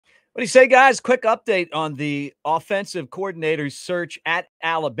What do you say, guys? Quick update on the offensive coordinator search at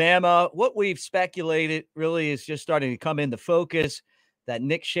Alabama. What we've speculated really is just starting to come into focus that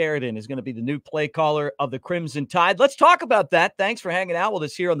Nick Sheridan is going to be the new play caller of the Crimson Tide. Let's talk about that. Thanks for hanging out with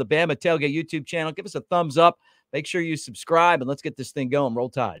us here on the Bama Tailgate YouTube channel. Give us a thumbs up. Make sure you subscribe, and let's get this thing going. Roll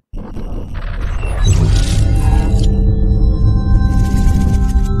Tide.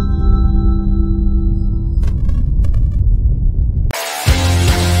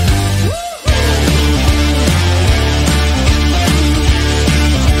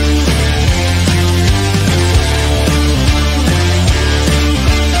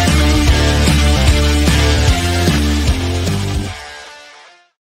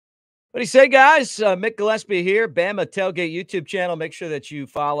 What do you say, guys? Mick Gillispie here, Bama Tailgate YouTube channel. Make sure that you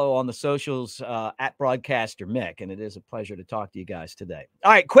follow on the socials at Broadcaster Mick, and it is a pleasure to talk to you guys today.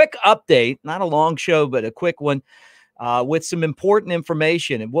 All right, quick update, not a long show, but a quick one with some important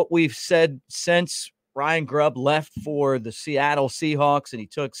information. And what we've said since Ryan Grubb left for the Seattle Seahawks and he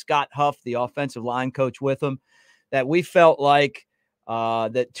took Scott Huff, the offensive line coach, with him, that we felt like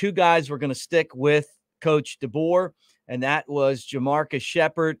that two guys were going to stick with Coach DeBoer, and that was JaMarcus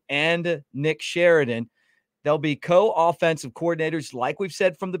Shephard and Nick Sheridan. They'll be co-offensive coordinators, like we've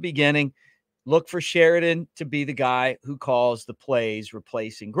said from the beginning. Look for Sheridan to be the guy who calls the plays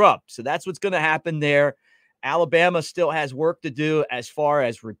replacing Grubb. So that's what's going to happen there. Alabama still has work to do as far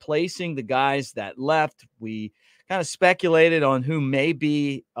as replacing the guys that left. We kind of speculated on who may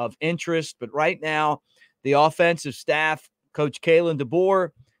be of interest, but right now the offensive staff, Coach Kalen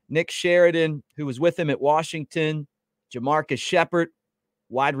DeBoer, Nick Sheridan, who was with him at Washington, JaMarcus Shephard,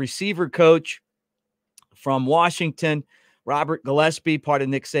 wide receiver coach from Washington, Robert Gillispie, part of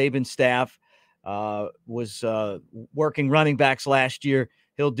Nick Saban's staff, was working running backs last year.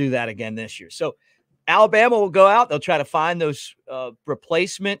 He'll do that again this year. So Alabama will go out. They'll try to find those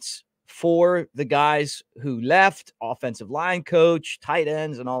replacements for the guys who left, offensive line coach, tight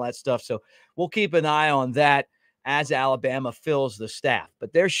ends, and all that stuff. So we'll keep an eye on that as Alabama fills the staff.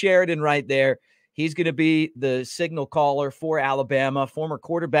 But there's Sheridan right there. He's going to be the signal caller for Alabama, former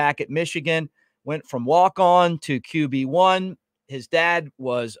quarterback at Michigan, went from walk-on to QB1. His dad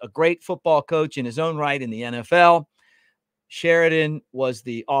was a great football coach in his own right in the NFL. Sheridan was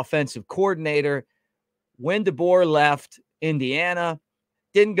the offensive coordinator. When DeBoer left Indiana,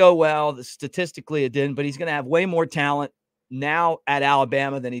 didn't go well. Statistically, it didn't, but he's going to have way more talent now at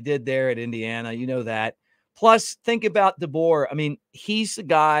Alabama than he did there at Indiana. You know that. Plus, think about DeBoer. I mean, he's the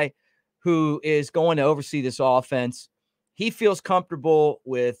guy who is going to oversee this offense. He feels comfortable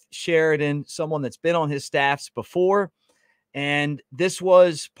with Sheridan, someone that's been on his staffs before. And this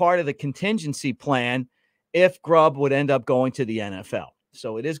was part of the contingency plan if Grubb would end up going to the NFL.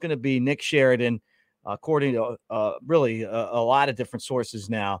 So it is going to be Nick Sheridan, according to really a lot of different sources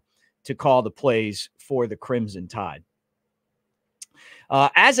now, to call the plays for the Crimson Tide.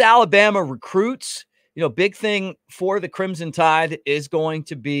 As Alabama recruits, big thing for the Crimson Tide is going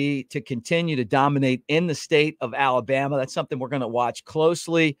to be to continue to dominate in the state of Alabama. That's something we're going to watch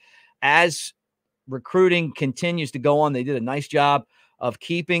closely as recruiting continues to go on. They did a nice job of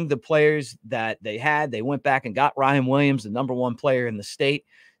keeping the players that they had. They went back and got Ryan Williams, the #1 player in the state,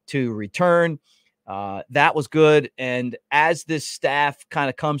 to return. That was good. And as this staff kind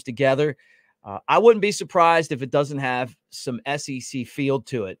of comes together, I wouldn't be surprised if it doesn't have some SEC field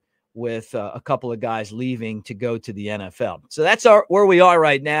to it, with a couple of guys leaving to go to the NFL. So that's where we are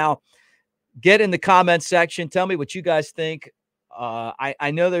right now. Get in the comments section. Tell me what you guys think.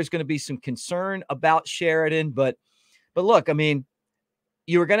 I know there's going to be some concern about Sheridan, but look, I mean,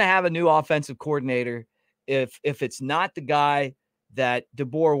 you're going to have a new offensive coordinator. If it's not the guy that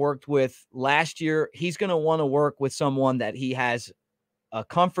DeBoer worked with last year, he's going to want to work with someone that he has a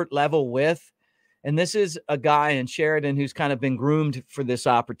comfort level with. And this is a guy in Sheridan who's kind of been groomed for this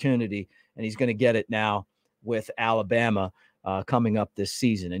opportunity, and he's going to get it now with Alabama coming up this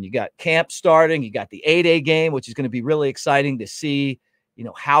season. And you got camp starting. You got the 8A game, which is going to be really exciting to see,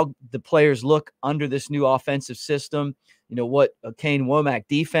 how the players look under this new offensive system, what a Kane Womack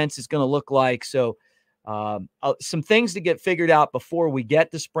defense is going to look like. So some things to get figured out before we get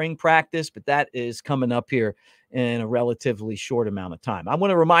to spring practice, but that is coming up here in a relatively short amount of time. I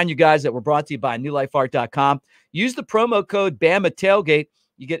want to remind you guys that we're brought to you by newlifeart.com. Use the promo code Bama Tailgate.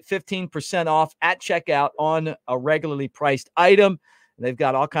 You get 15% off at checkout on a regularly priced item. And they've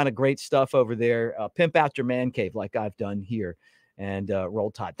got all kind of great stuff over there. Pimp out your man cave like I've done here, and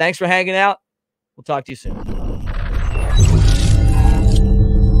Roll Tide. Thanks for hanging out. We'll talk to you soon.